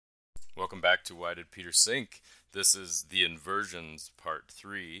Welcome back to Why Did Peter Sink? This is the Inversions Part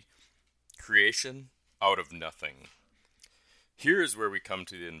 3, Creation Out of Nothing. Here is where we come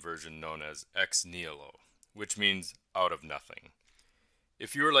to the inversion known as ex nihilo, which means out of nothing.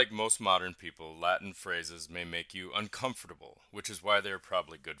 If you are like most modern people, Latin phrases may make you uncomfortable, which is why they are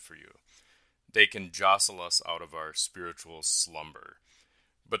probably good for you. They can jostle us out of our spiritual slumber.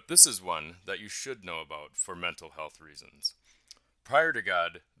 But this is one that you should know about for mental health reasons. Prior to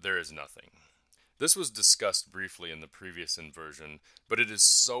God, there is nothing. This was discussed briefly in the previous inversion, but it is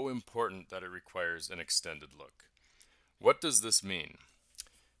so important that it requires an extended look. What does this mean?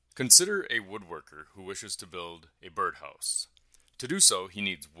 Consider a woodworker who wishes to build a birdhouse. To do so, he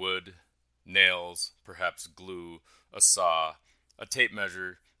needs wood, nails, perhaps glue, a saw, a tape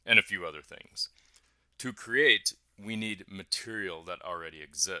measure, and a few other things. To create, we need material that already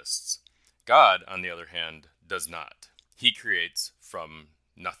exists. God, on the other hand, does not. He creates from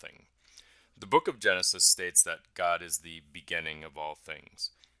nothing. The book of Genesis states that God is the beginning of all things.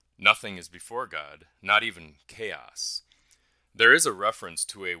 Nothing is before God, not even chaos. There is a reference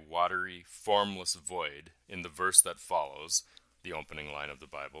to a watery, formless void in the verse that follows, the opening line of the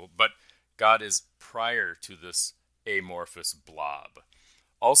Bible, but God is prior to this amorphous blob.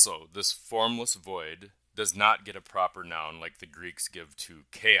 Also, this formless void does not get a proper noun like the Greeks give to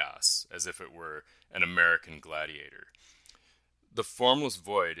chaos, as if it were an American Gladiator. The formless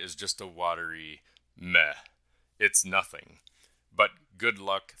void is just a watery meh. It's nothing. But good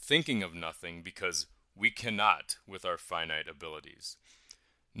luck thinking of nothing because we cannot with our finite abilities.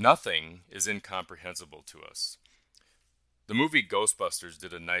 Nothing is incomprehensible to us. The movie Ghostbusters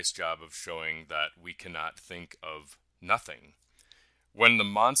did a nice job of showing that we cannot think of nothing. When the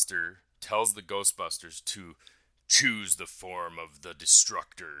monster tells the Ghostbusters to choose the form of the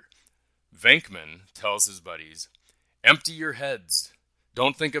Destructor, Venkman tells his buddies, "Empty your heads.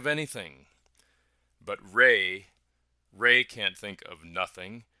 Don't think of anything." But Ray can't think of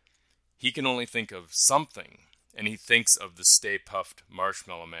nothing. He can only think of something. And he thinks of the Stay Puft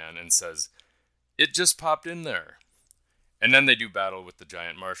Marshmallow Man and says, "It just popped in there." And then they do battle with the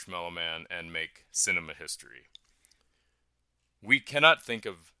giant Marshmallow Man and make cinema history. We cannot think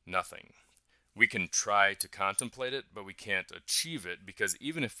of nothing. We can try to contemplate it, but we can't achieve it because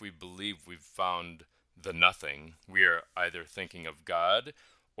even if we believe we've found the nothing, we are either thinking of God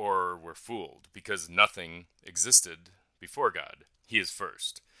or we're fooled because nothing existed before God. He is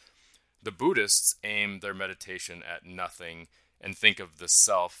first. The Buddhists aim their meditation at nothing and think of the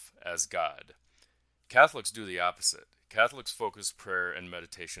self as God. Catholics do the opposite. Catholics focus prayer and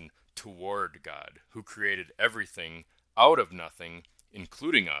meditation toward God, who created everything out of nothing,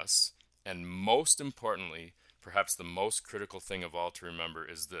 including us, and most importantly, perhaps the most critical thing of all to remember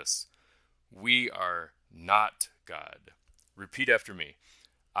is this: we are not God. Repeat after me.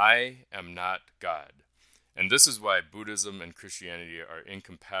 I am not God. And this is why Buddhism and Christianity are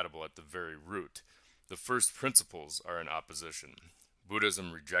incompatible at the very root. The first principles are in opposition.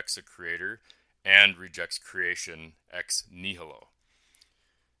 Buddhism rejects a creator and rejects creation ex nihilo.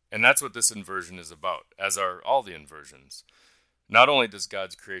 And that's what this inversion is about, as are all the inversions. Not only does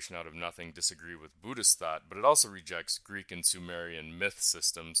God's creation out of nothing disagree with Buddhist thought, but it also rejects Greek and Sumerian myth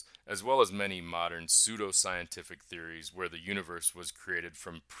systems, as well as many modern pseudo-scientific theories where the universe was created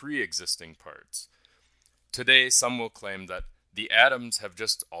from pre-existing parts. Today, some will claim that the atoms have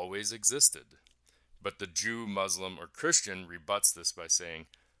just always existed. But the Jew, Muslim, or Christian rebuts this by saying,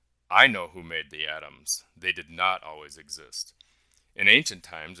 "I know who made the atoms. They did not always exist." In ancient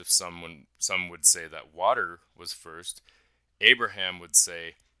times, if some would say that water was first, Abraham would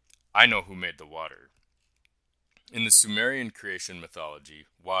say, "I know who made the water." In the Sumerian creation mythology,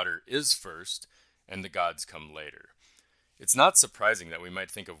 water is first, and the gods come later. It's not surprising that we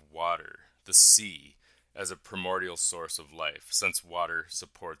might think of water, the sea, as a primordial source of life, since water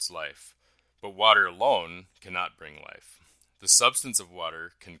supports life. But water alone cannot bring life. The substance of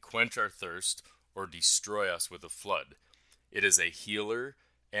water can quench our thirst or destroy us with a flood. It is a healer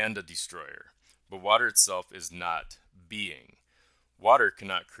and a destroyer. But water itself is not being. Water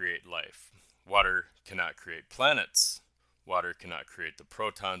cannot create life. Water cannot create planets. Water cannot create the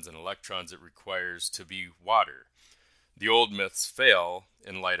protons and electrons it requires to be water. The old myths fail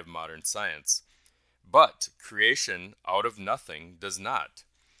in light of modern science. But creation out of nothing does not.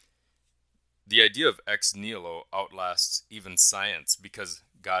 The idea of ex nihilo outlasts even science because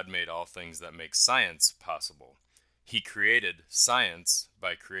God made all things that make science possible. He created science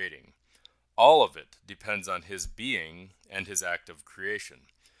by creating. All of it depends on his being and his act of creation.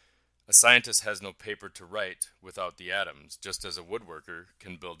 A scientist has no paper to write without the atoms, just as a woodworker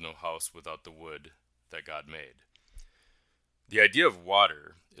can build no house without the wood that God made. The idea of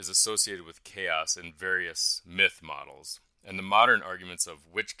water is associated with chaos in various myth models, and the modern arguments of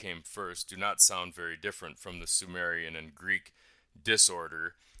which came first do not sound very different from the Sumerian and Greek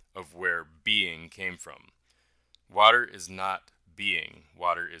disorder of where being came from. Water is not being,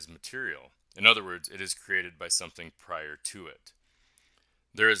 water is material. In other words, it is created by something prior to it.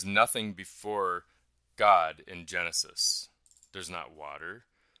 There is nothing before God in Genesis. There's not water,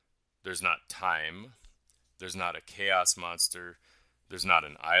 there's not time, there's not a chaos monster, there's not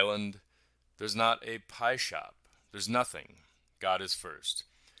an island, there's not a pie shop, there's nothing. God is first.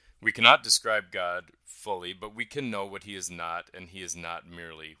 We cannot describe God fully, but we can know what he is not, and he is not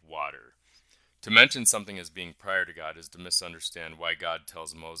merely water. To mention something as being prior to God is to misunderstand why God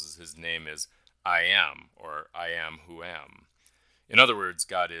tells Moses his name is I am, or I am who am. In other words,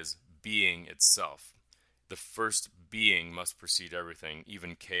 God is being itself. The first being must precede everything,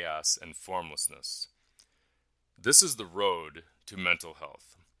 even chaos and formlessness. This is the road to mental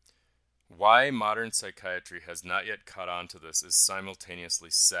health. Why modern psychiatry has not yet caught on to this is simultaneously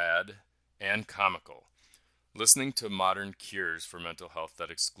sad and comical. Listening to modern cures for mental health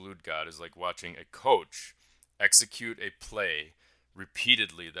that exclude God is like watching a coach execute a play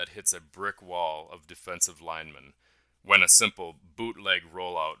repeatedly that hits a brick wall of defensive linemen, when a simple bootleg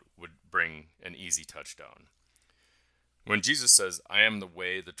rollout would bring an easy touchdown. When Jesus says, I am the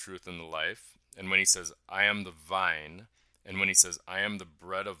way, the truth, and the life, and when he says, I am the vine, and when he says, I am the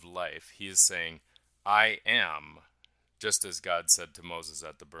bread of life, he is saying, I am, just as God said to Moses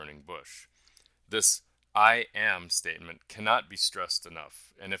at the burning bush. This I am statement cannot be stressed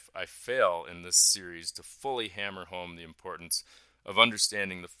enough, and if I fail in this series to fully hammer home the importance of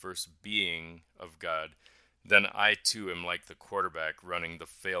understanding the first being of God, then I too am like the quarterback running the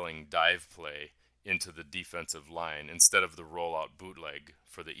failing dive play into the defensive line instead of the rollout bootleg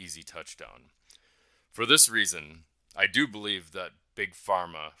for the easy touchdown. For this reason, I do believe that Big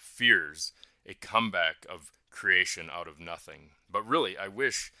Pharma fears a comeback of creation out of nothing. But really, I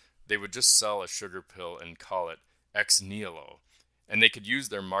wish they would just sell a sugar pill and call it ex nihilo, and they could use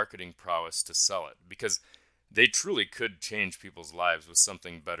their marketing prowess to sell it, because they truly could change people's lives with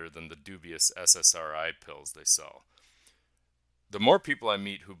something better than the dubious SSRI pills they sell. The more people I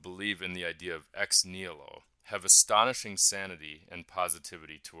meet who believe in the idea of ex nihilo have astonishing sanity and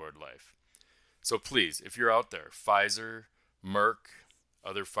positivity toward life. So please, if you're out there, Pfizer, Merck,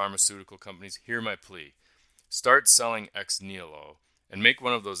 other pharmaceutical companies, hear my plea. Start selling ex nihilo and make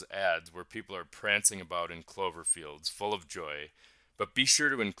one of those ads where people are prancing about in clover fields full of joy, but be sure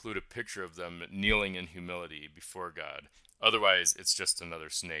to include a picture of them kneeling in humility before God. Otherwise, it's just another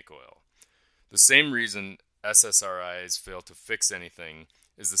snake oil. The same reason SSRIs fail to fix anything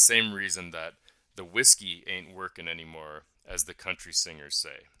is the same reason that the whiskey ain't working anymore, as the country singers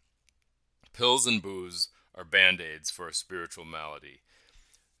say. Pills and booze are band-aids for a spiritual malady.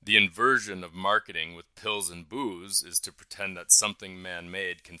 The inversion of marketing with pills and booze is to pretend that something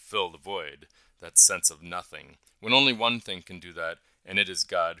man-made can fill the void, that sense of nothing, when only one thing can do that, and it is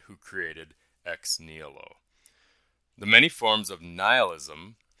God who created ex nihilo. The many forms of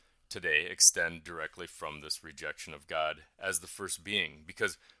nihilism today extend directly from this rejection of God as the first being,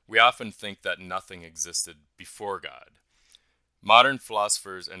 because we often think that nothing existed before God. Modern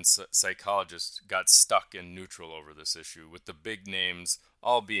philosophers and psychologists got stuck in neutral over this issue, with the big names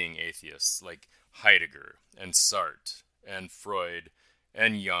all being atheists, like Heidegger and Sartre and Freud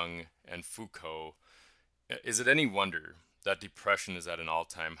and Jung and Foucault. Is it any wonder that depression is at an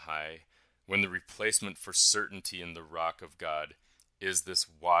all-time high when the replacement for certainty in the rock of God is this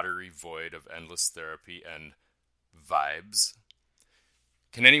watery void of endless therapy and vibes?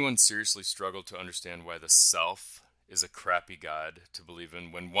 Can anyone seriously struggle to understand why the self is a crappy God to believe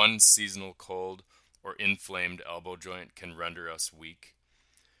in when one seasonal cold or inflamed elbow joint can render us weak?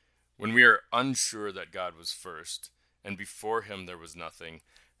 When we are unsure that God was first, and before him there was nothing,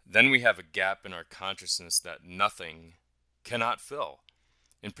 then we have a gap in our consciousness that nothing cannot fill.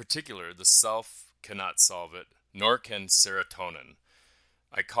 In particular, the self cannot solve it, nor can serotonin.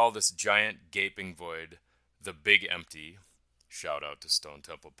 I call this giant gaping void the big empty. Shout out to Stone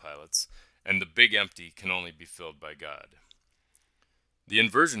Temple Pilots. And the big empty can only be filled by God. The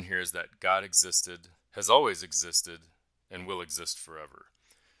inversion here is that God existed, has always existed, and will exist forever.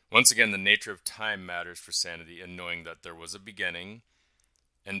 Once again, the nature of time matters for sanity in knowing that there was a beginning,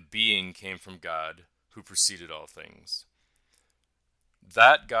 and being came from God, who preceded all things.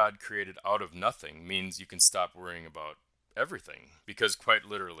 That God created out of nothing means you can stop worrying about everything, because quite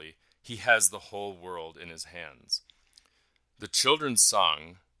literally, he has the whole world in his hands. The children's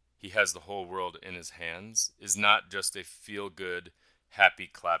song, "He has the whole world in his hands," is not just a feel-good,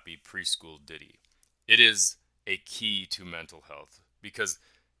 happy-clappy preschool ditty. It is a key to mental health, because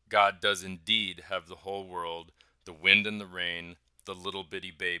God does indeed have the whole world, the wind and the rain, the little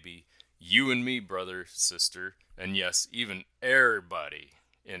bitty baby, you and me, brother, sister, and yes, even everybody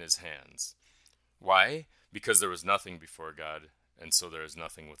in his hands. Why? Because there was nothing before God, and so there is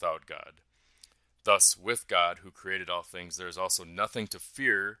nothing without God. Thus, with God, who created all things, there is also nothing to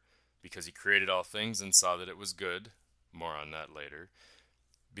fear, because he created all things and saw that it was good. More on that later.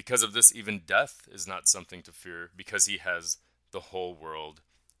 Because of this, even death is not something to fear, because he has the whole world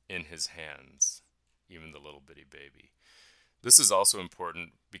in his hands, even the little bitty baby. This is also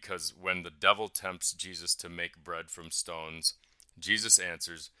important because when the devil tempts Jesus to make bread from stones, Jesus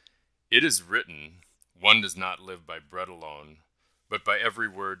answers, "It is written, one does not live by bread alone, but by every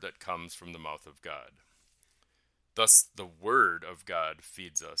word that comes from the mouth of God." Thus, the Word of God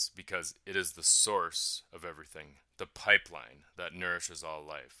feeds us because it is the source of everything, the pipeline that nourishes all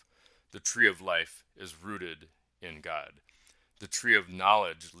life. The tree of life is rooted in God. The tree of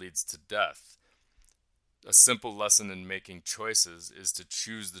knowledge leads to death. A simple lesson in making choices is to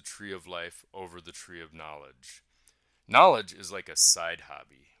choose the tree of life over the tree of knowledge. Knowledge is like a side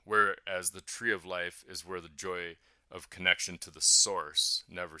hobby, whereas the tree of life is where the joy of connection to the source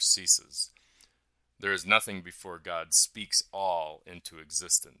never ceases. There is nothing before God speaks all into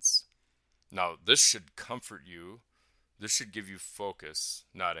existence. Now, this should comfort you. This should give you focus,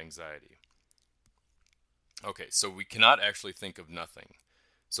 not anxiety. Okay, so we cannot actually think of nothing.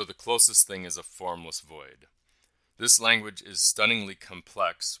 So the closest thing is a formless void. This language is stunningly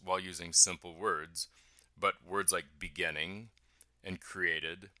complex while using simple words, but words like beginning and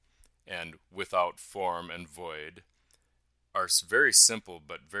created and without form and void are very simple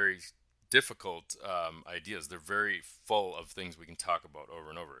but very difficult ideas. They're very full of things we can talk about over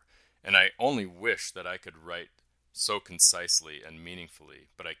and over. And I only wish that I could write so concisely and meaningfully,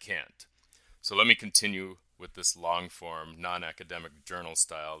 but I can't. So let me continue with this long-form, non-academic journal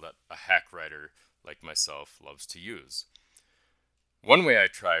style that a hack writer like myself loves to use. One way I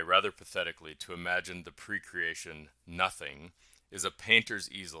try, rather pathetically, to imagine the pre-creation nothing is a painter's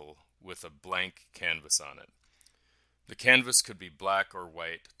easel with a blank canvas on it. The canvas could be black or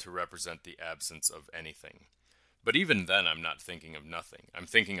white to represent the absence of anything. But even then, I'm not thinking of nothing. I'm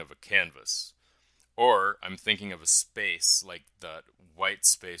thinking of a canvas. Or I'm thinking of a space like the white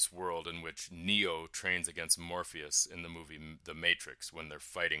space world in which Neo trains against Morpheus in the movie The Matrix when they're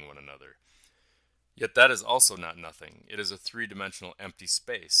fighting one another. Yet that is also not nothing. It is a three-dimensional empty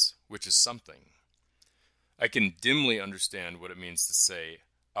space, which is something. I can dimly understand what it means to say,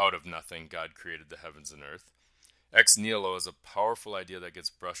 out of nothing God created the heavens and earth. Ex nihilo is a powerful idea that gets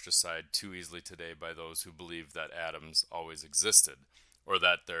brushed aside too easily today by those who believe that atoms always existed, or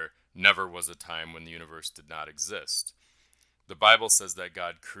that there never was a time when the universe did not exist. The Bible says that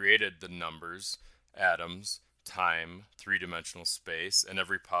God created the numbers, atoms, time, three-dimensional space, and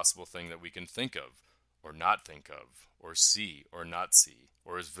every possible thing that we can think of, or not think of, or see, or not see,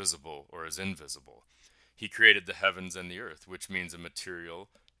 or is visible, or is invisible. He created the heavens and the earth, which means a material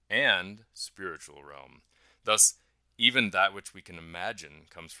and spiritual realm. Thus, even that which we can imagine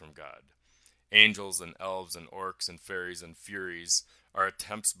comes from God. Angels and elves and orcs and fairies and furies are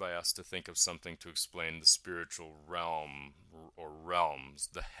attempts by us to think of something to explain the spiritual realm or realms,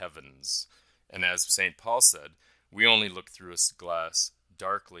 the heavens. And as St. Paul said, we only look through a glass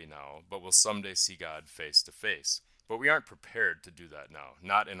darkly now, but will someday see God face to face. But we aren't prepared to do that now,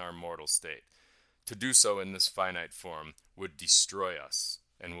 not in our mortal state. To do so in this finite form would destroy us,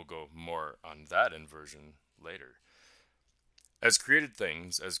 and we'll go more on that inversion later. As created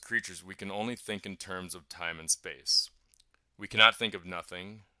things, as creatures, we can only think in terms of time and space. We cannot think of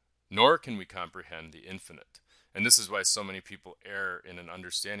nothing, nor can we comprehend the infinite. And this is why so many people err in an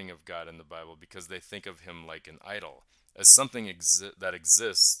understanding of God in the Bible, because they think of him like an idol, as something that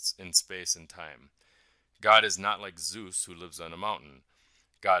exists in space and time. God is not like Zeus, who lives on a mountain.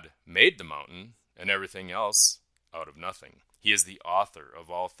 God made the mountain and everything else out of nothing. He is the author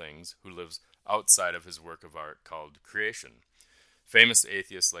of all things, who lives outside of his work of art called creation. Famous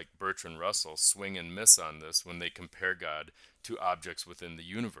atheists like Bertrand Russell swing and miss on this when they compare God to objects within the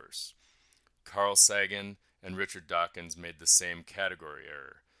universe. Carl Sagan and Richard Dawkins made the same category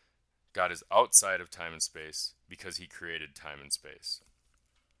error. God is outside of time and space because he created time and space.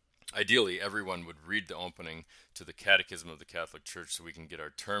 Ideally, everyone would read the opening to the Catechism of the Catholic Church so we can get our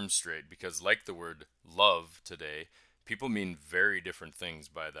terms straight, because like the word love today, people mean very different things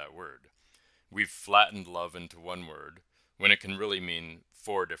by that word. We've flattened love into one word, when it can really mean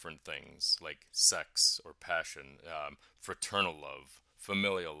four different things, like sex or passion, fraternal love,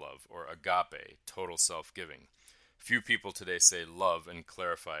 familial love, or agape, total self-giving. Few people today say love and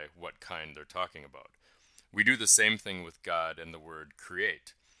clarify what kind they're talking about. We do the same thing with God and the word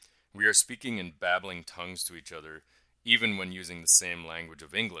create. We are speaking in babbling tongues to each other, even when using the same language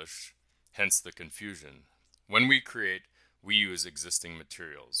of English, hence the confusion. When we create, we use existing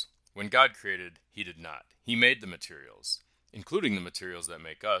materials. When God created, he did not. He made the materials, including the materials that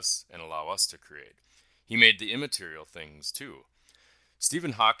make us and allow us to create. He made the immaterial things too.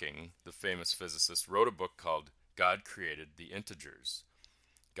 Stephen Hawking, the famous physicist, wrote a book called God Created the Integers.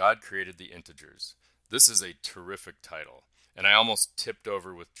 God Created the Integers. This is a terrific title, and I almost tipped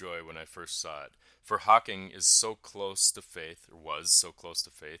over with joy when I first saw it. For Hawking is so close to faith, or was so close to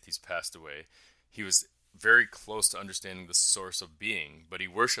faith, he's passed away. He was very close to understanding the source of being, but he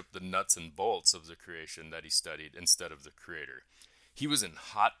worshipped the nuts and bolts of the creation that he studied instead of the creator. He was in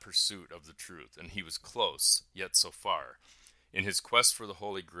hot pursuit of the truth, and he was close, yet so far. In his quest for the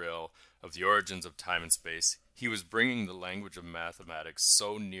Holy Grail of the origins of time and space, he was bringing the language of mathematics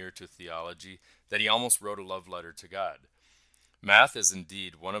so near to theology that he almost wrote a love letter to God. Math is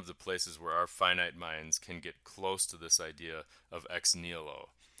indeed one of the places where our finite minds can get close to this idea of ex nihilo.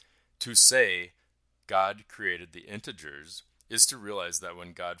 To say God created the integers is to realize that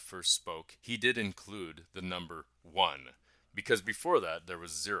when God first spoke, he did include the number 1, because before that there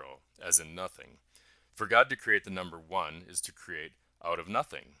was 0, as in nothing. For God to create the number 1 is to create out of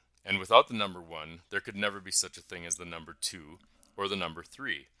nothing. And without the number 1, there could never be such a thing as the number 2 or the number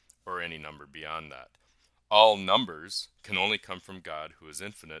 3 or any number beyond that. All numbers can only come from God, who is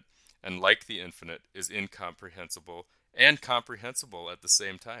infinite, and like the infinite is incomprehensible and comprehensible at the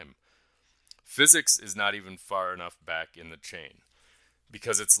same time. Physics is not even far enough back in the chain,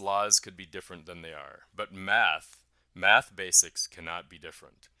 because its laws could be different than they are. But math basics cannot be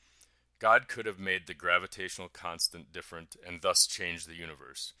different. God could have made the gravitational constant different and thus changed the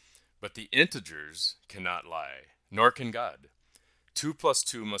universe. But the integers cannot lie, nor can God. 2 plus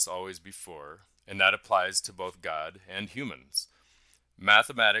 2 must always be 4, and that applies to both God and humans.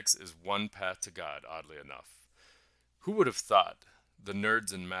 Mathematics is one path to God, oddly enough. Who would have thought the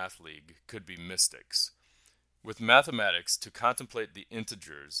nerds in Math League could be mystics? With mathematics, to contemplate the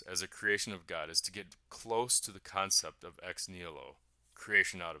integers as a creation of God is to get close to the concept of ex nihilo,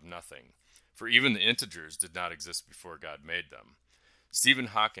 creation out of nothing. For even the integers did not exist before God made them. Stephen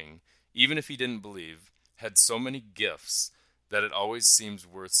Hawking, even if he didn't believe, had so many gifts that it always seems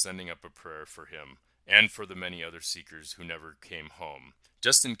worth sending up a prayer for him and for the many other seekers who never came home,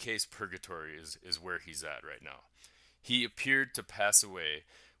 just in case purgatory is where he's at right now. He appeared to pass away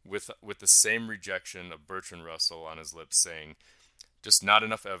with the same rejection of Bertrand Russell on his lips, saying, "Just not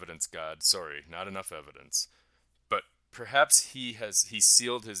enough evidence, God. Sorry, not enough evidence." But perhaps he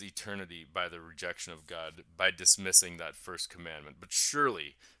sealed his eternity by the rejection of God by dismissing that first commandment. But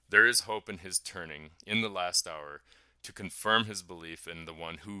surely there is hope in his turning in the last hour to confirm his belief in the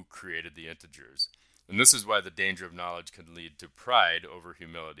one who created the integers. And this is why the danger of knowledge can lead to pride over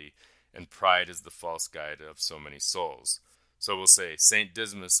humility, and pride is the false guide of so many souls. So we'll say, St.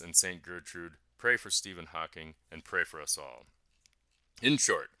 Dismas and St. Gertrude, pray for Stephen Hawking, and pray for us all. In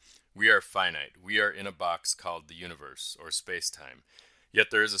short, we are finite. We are in a box called the universe, or space-time. Yet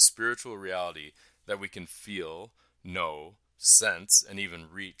there is a spiritual reality that we can feel, know, sense, and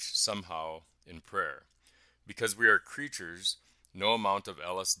even reach somehow in prayer. Because we are creatures, no amount of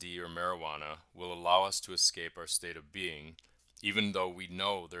LSD or marijuana will allow us to escape our state of being, even though we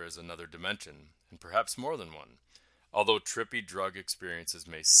know there is another dimension, and perhaps more than one. Although trippy drug experiences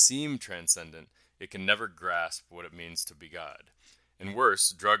may seem transcendent, it can never grasp what it means to be God. And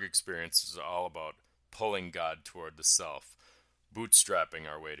worse, drug experiences are all about pulling God toward the self, bootstrapping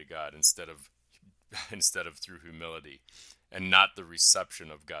our way to God instead of through humility, and not the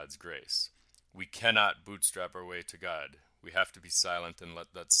reception of God's grace. We cannot bootstrap our way to God. We have to be silent and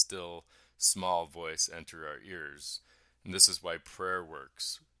let that still, small voice enter our ears. And this is why prayer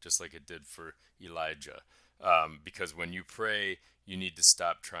works, just like it did for Elijah. Because when you pray, you need to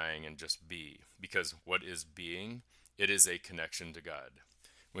stop trying and just be. Because what is being? It is a connection to God.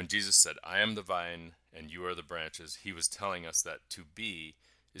 When Jesus said, "I am the vine and you are the branches," he was telling us that to be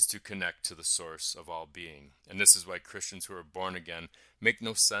is to connect to the source of all being. And this is why Christians who are born again make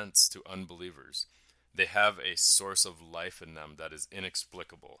no sense to unbelievers. They have a source of life in them that is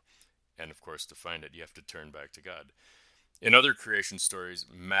inexplicable. And of course, to find it, you have to turn back to God. In other creation stories,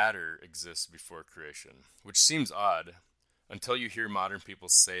 matter exists before creation, which seems odd until you hear modern people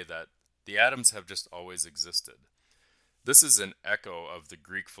say that the atoms have just always existed. This is an echo of the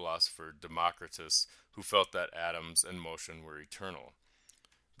Greek philosopher Democritus, who felt that atoms and motion were eternal.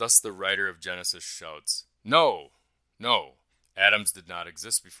 Thus the writer of Genesis shouts, "No, no, atoms did not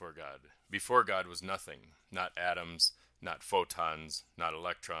exist before God. Before God was nothing, not atoms, not photons, not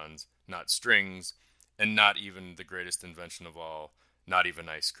electrons, not strings, and not even the greatest invention of all, not even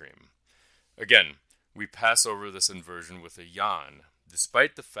ice cream. Again, we pass over this inversion with a yawn,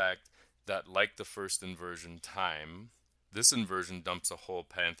 despite the fact that, like the first inversion, time, this inversion dumps a whole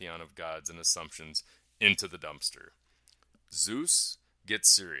pantheon of gods and assumptions into the dumpster. Zeus, get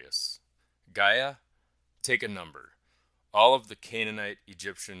serious. Gaia, take a number. All of the Canaanite,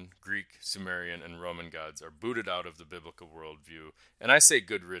 Egyptian, Greek, Sumerian, and Roman gods are booted out of the biblical worldview, and I say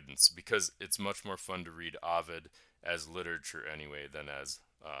good riddance because it's much more fun to read Ovid as literature anyway than as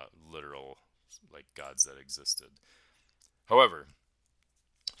literal like gods that existed. However,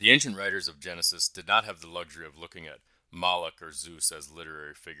 the ancient writers of Genesis did not have the luxury of looking at Moloch or Zeus as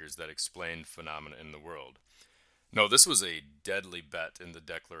literary figures that explained phenomena in the world. No, this was a deadly bet in the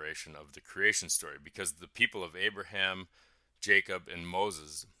declaration of the creation story because the people of Abraham, Jacob, and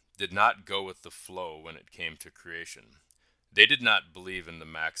Moses did not go with the flow when it came to creation. They did not believe in the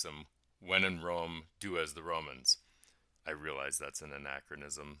maxim, when in Rome, do as the Romans. I realize that's an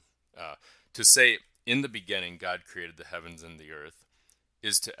anachronism. To say, in the beginning, God created the heavens and the earth,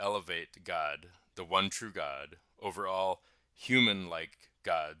 is to elevate God, the one true God, over all human-like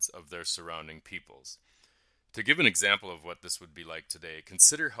gods of their surrounding peoples. To give an example of what this would be like today,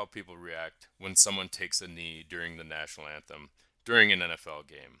 consider how people react when someone takes a knee during the national anthem during an NFL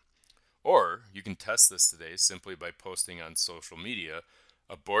game. Or you can test this today simply by posting on social media,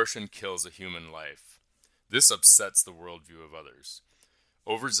 "Abortion kills a human life." This upsets the worldview of others.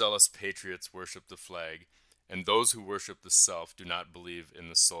 Overzealous patriots worship the flag, and those who worship the self do not believe in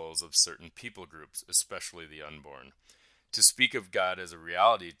the souls of certain people groups, especially the unborn. To speak of God as a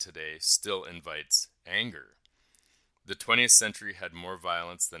reality today still invites anger. The 20th century had more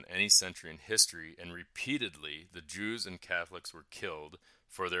violence than any century in history, and repeatedly the Jews and Catholics were killed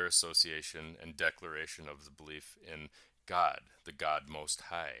for their association and declaration of the belief in God, the God Most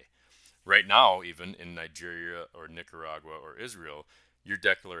High. Right now, even in Nigeria or Nicaragua or Israel, your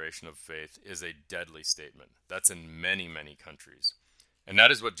declaration of faith is a deadly statement. That's in many, many countries. And that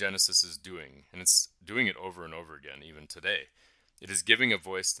is what Genesis is doing, and it's doing it over and over again, even today. It is giving a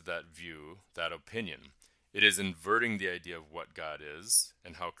voice to that view, that opinion. It is inverting the idea of what God is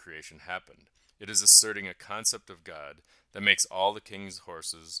and how creation happened. It is asserting a concept of God that makes all the king's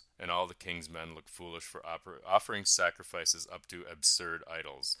horses and all the king's men look foolish for offering sacrifices up to absurd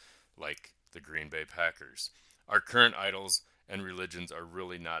idols, like the Green Bay Packers. Our current idols and religions are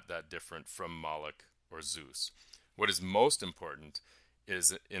really not that different from Moloch or Zeus. What is most important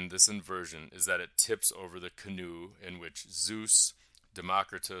is in this inversion is that it tips over the canoe in which Zeus,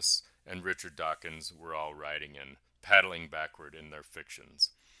 Democritus, and Richard Dawkins were all riding in, paddling backward in their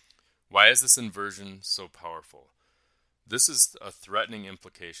fictions. Why is this inversion so powerful? This is a threatening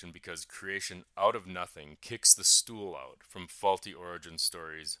implication because creation out of nothing kicks the stool out from faulty origin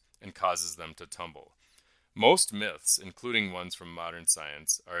stories and causes them to tumble. Most myths, including ones from modern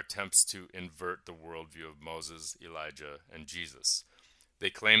science, are attempts to invert the worldview of Moses, Elijah, and Jesus.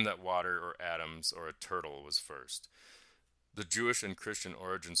 They claim that water or atoms or a turtle was first. The Jewish and Christian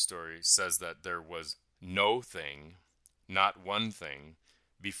origin story says that there was no thing, not one thing,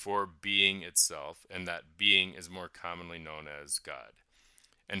 before being itself, and that being is more commonly known as God.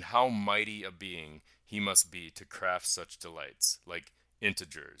 And how mighty a being he must be to craft such delights, like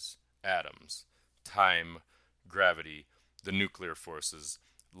integers, atoms, time, gravity, the nuclear forces,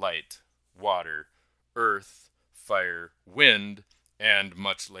 light, water, earth, fire, wind, and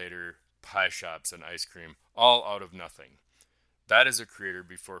much later, pie shops and ice cream, all out of nothing. That is a creator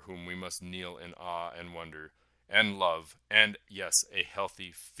before whom we must kneel in awe and wonder, and love, and, yes, a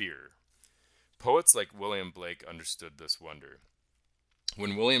healthy fear. Poets like William Blake understood this wonder.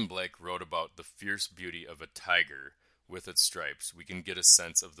 When William Blake wrote about the fierce beauty of a tiger with its stripes, we can get a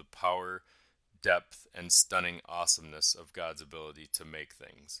sense of the power, depth, and stunning awesomeness of God's ability to make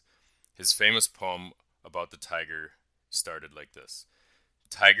things. His famous poem about the tiger started like this: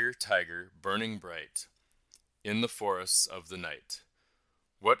 "Tiger, tiger, burning bright, in the forests of the night,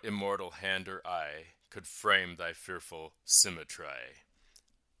 what immortal hand or eye could frame thy fearful symmetry?"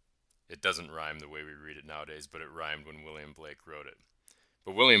 It doesn't rhyme the way we read it nowadays, but it rhymed when William Blake wrote it.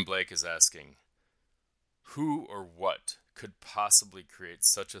 But William Blake is asking, who or what could possibly create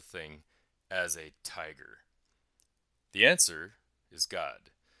such a thing as a tiger? The answer is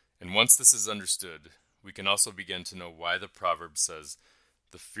God. And once this is understood, we can also begin to know why the proverb says,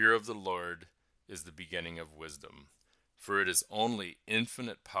 "The fear of the Lord is the beginning of wisdom, for it is only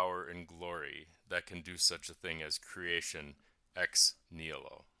infinite power and glory that can do such a thing as creation ex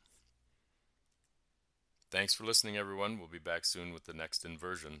nihilo." Thanks for listening, everyone. We'll be back soon with the next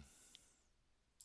inversion.